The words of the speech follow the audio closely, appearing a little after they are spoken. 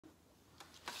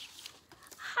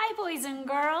Hi boys and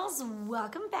girls,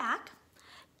 welcome back.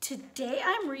 Today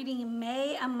I'm reading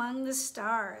May Among the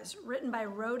Stars, written by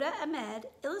Rhoda Ahmed,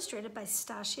 illustrated by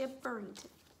Stasia Burrington.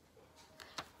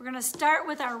 We're going to start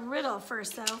with our riddle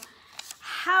first though.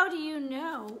 How do you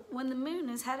know when the moon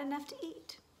has had enough to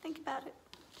eat? Think about it.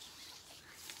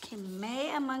 Okay,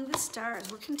 May Among the Stars.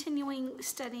 We're continuing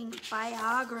studying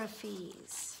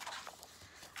biographies.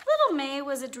 Little May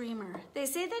was a dreamer. They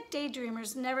say that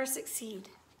daydreamers never succeed.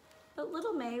 But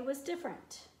little May was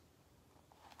different.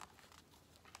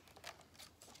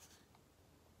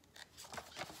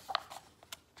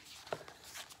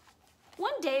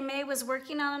 One day, May was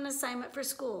working on an assignment for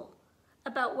school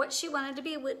about what she wanted to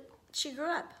be when she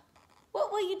grew up. What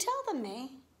will you tell them, May?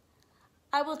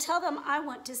 I will tell them I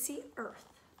want to see Earth.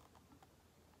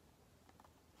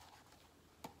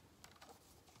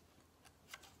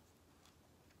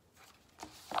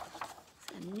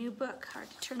 It's a new book, hard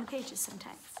to turn the pages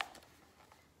sometimes.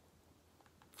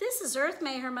 This is Earth,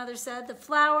 May, her mother said. The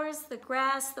flowers, the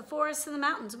grass, the forests, and the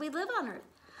mountains. We live on Earth.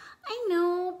 I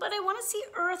know, but I want to see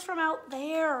Earth from out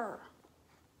there.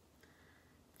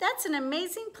 That's an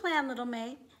amazing plan, little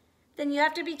May. Then you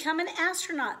have to become an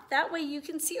astronaut. That way you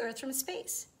can see Earth from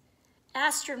space.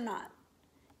 Astronaut.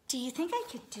 Do you think I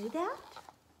could do that?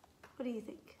 What do you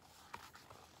think?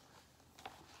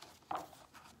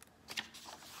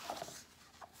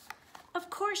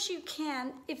 Of course you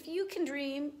can. If you can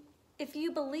dream, if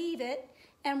you believe it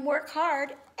and work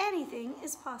hard, anything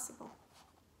is possible.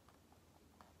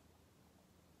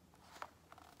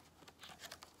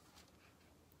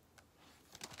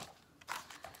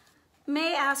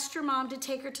 May asked her mom to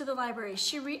take her to the library.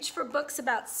 She reached for books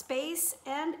about space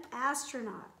and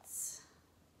astronauts.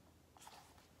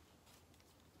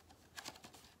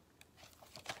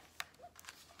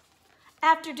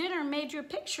 After dinner, May drew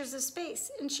pictures of space,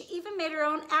 and she even made her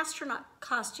own astronaut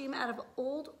costume out of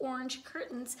old orange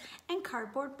curtains and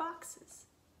cardboard boxes.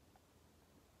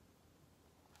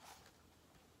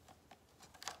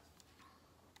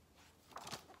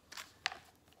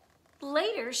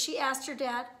 Later, she asked her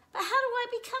dad, "But how do I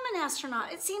become an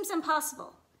astronaut? It seems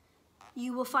impossible."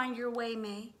 "You will find your way,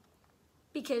 May,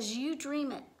 because you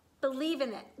dream it, believe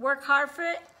in it, work hard for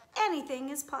it, anything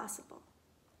is possible."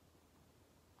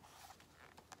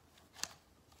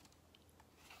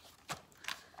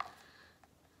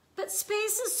 But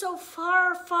space is so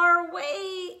far, far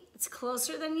away. It's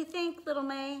closer than you think, little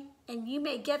May, and you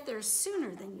may get there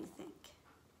sooner than you think.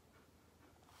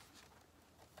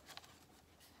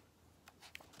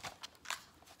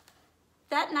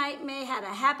 That night, May had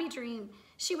a happy dream.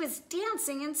 She was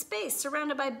dancing in space,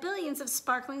 surrounded by billions of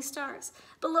sparkling stars.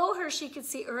 Below her, she could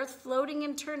see Earth floating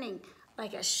and turning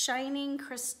like a shining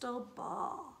crystal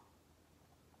ball.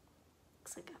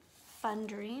 Looks like a fun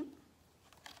dream.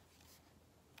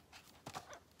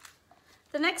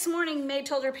 The next morning, May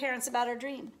told her parents about her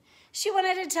dream. She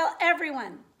wanted to tell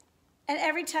everyone, and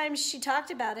every time she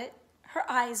talked about it, her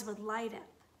eyes would light up.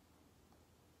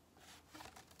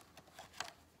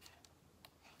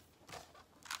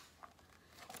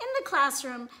 In the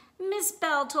classroom, Miss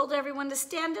Bell told everyone to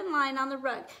stand in line on the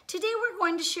rug. Today we're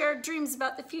going to share our dreams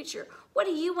about the future. What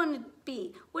do you want to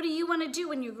be? What do you want to do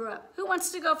when you grow up? Who wants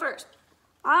to go first?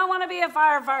 I want to be a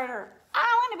firefighter.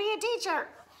 I want to be a teacher.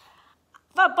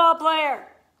 Football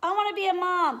player. I want to be a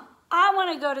mom. I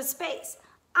want to go to space.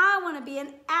 I want to be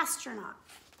an astronaut.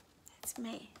 That's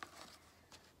me.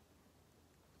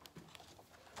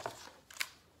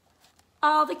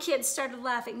 All the kids started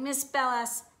laughing. Miss Bell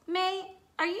asked, "May,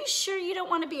 are you sure you don't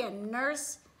want to be a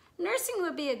nurse? Nursing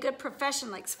would be a good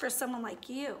profession for someone like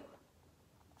you."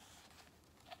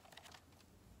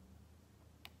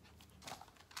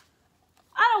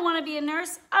 "I don't want to be a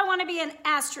nurse. I want to be an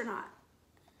astronaut."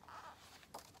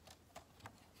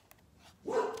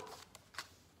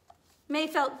 May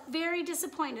felt very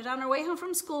disappointed. On her way home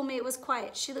from school, May was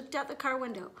quiet. She looked out the car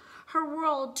window. Her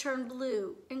world turned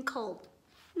blue and cold.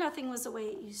 Nothing was the way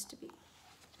it used to be.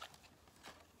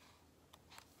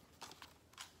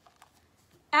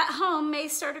 At home, May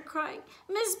started crying.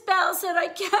 "Miss Bell said I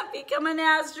can't become an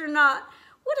astronaut."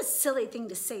 "What a silly thing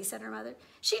to say," said her mother.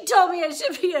 "She told me I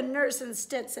should be a nurse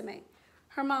instead," said May.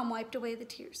 Her mom wiped away the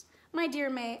tears. "My dear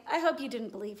May, I hope you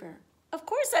didn't believe her." "Of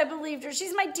course I believed her.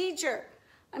 She's my teacher."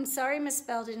 "I'm sorry Miss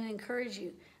Bell didn't encourage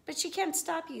you, but she can't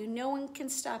stop you. No one can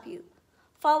stop you.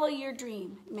 Follow your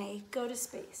dream, May. Go to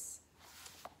space."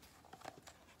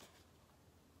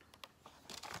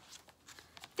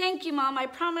 "Thank you, Mom. I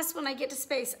promise when I get to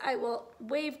space, I will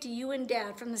wave to you and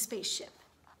Dad from the spaceship."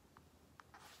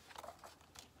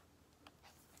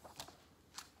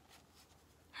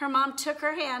 Her mom took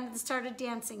her hand and started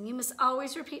dancing. "You must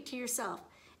always repeat to yourself,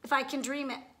 if I can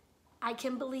dream it, I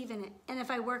can believe in it, and if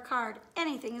I work hard,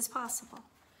 anything is possible.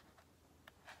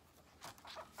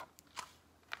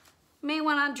 May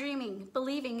went on dreaming,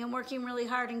 believing, and working really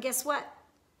hard, and guess what?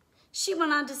 She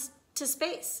went on to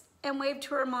space and waved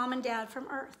to her mom and dad from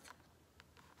Earth.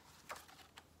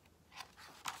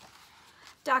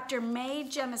 Dr. Mae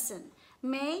Jemison.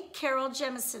 Mae Carol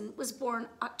Jemison was born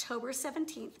October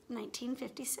 17th,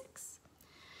 1956.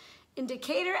 In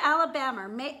Decatur, Alabama,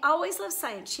 Mae always loved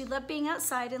science. She loved being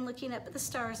outside and looking up at the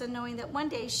stars and knowing that one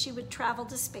day she would travel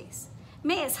to space.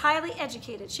 Mae is highly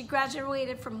educated. She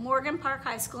graduated from Morgan Park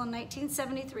High School in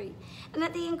 1973, and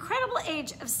at the incredible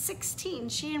age of 16,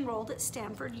 she enrolled at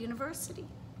Stanford University,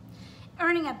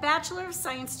 earning a Bachelor of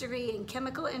Science degree in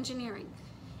chemical engineering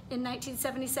in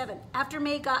 1977. After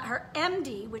Mae got her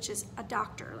MD, which is a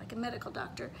doctor, like a medical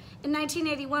doctor, in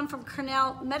 1981 from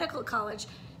Cornell Medical College,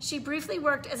 she briefly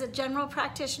worked as a general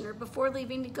practitioner before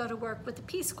leaving to go to work with the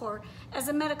Peace Corps as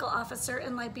a medical officer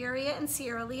in Liberia and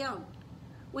Sierra Leone.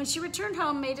 When she returned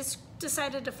home, Mae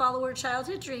decided to follow her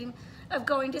childhood dream of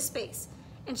going to space,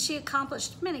 and she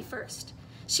accomplished many firsts.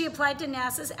 She applied to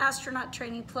NASA's astronaut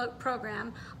training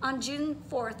program on June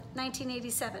 4th,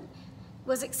 1987,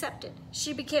 was accepted.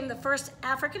 She became the first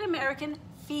African-American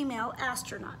female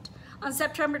astronaut. On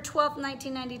September 12,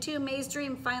 1992, Mae's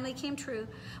dream finally came true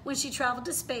when she traveled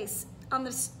to space on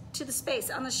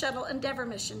the shuttle Endeavour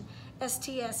mission,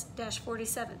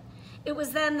 STS-47. It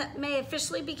was then that Mae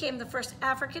officially became the first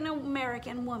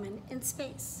African-American woman in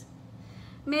space.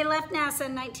 Mae left NASA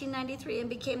in 1993 and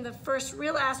became the first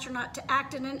real astronaut to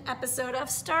act in an episode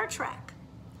of Star Trek,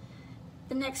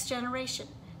 The Next Generation.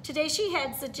 Today she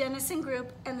heads the Jemison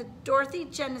Group and the Dorothy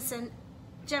Jemison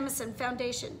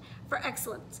Foundation for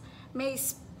Excellence. Mae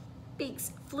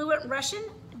speaks fluent Russian,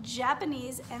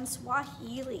 Japanese, and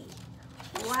Swahili.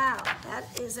 Wow, that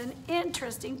is an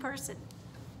interesting person.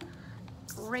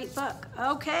 Great book.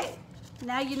 Okay,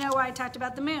 now you know why I talked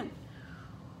about the moon.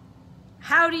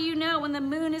 How do you know when the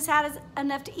moon has had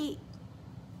enough to eat?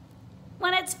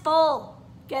 When it's full.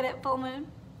 Get it, full moon?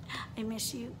 I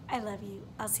miss you. I love you.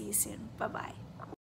 I'll see you soon. Bye-bye.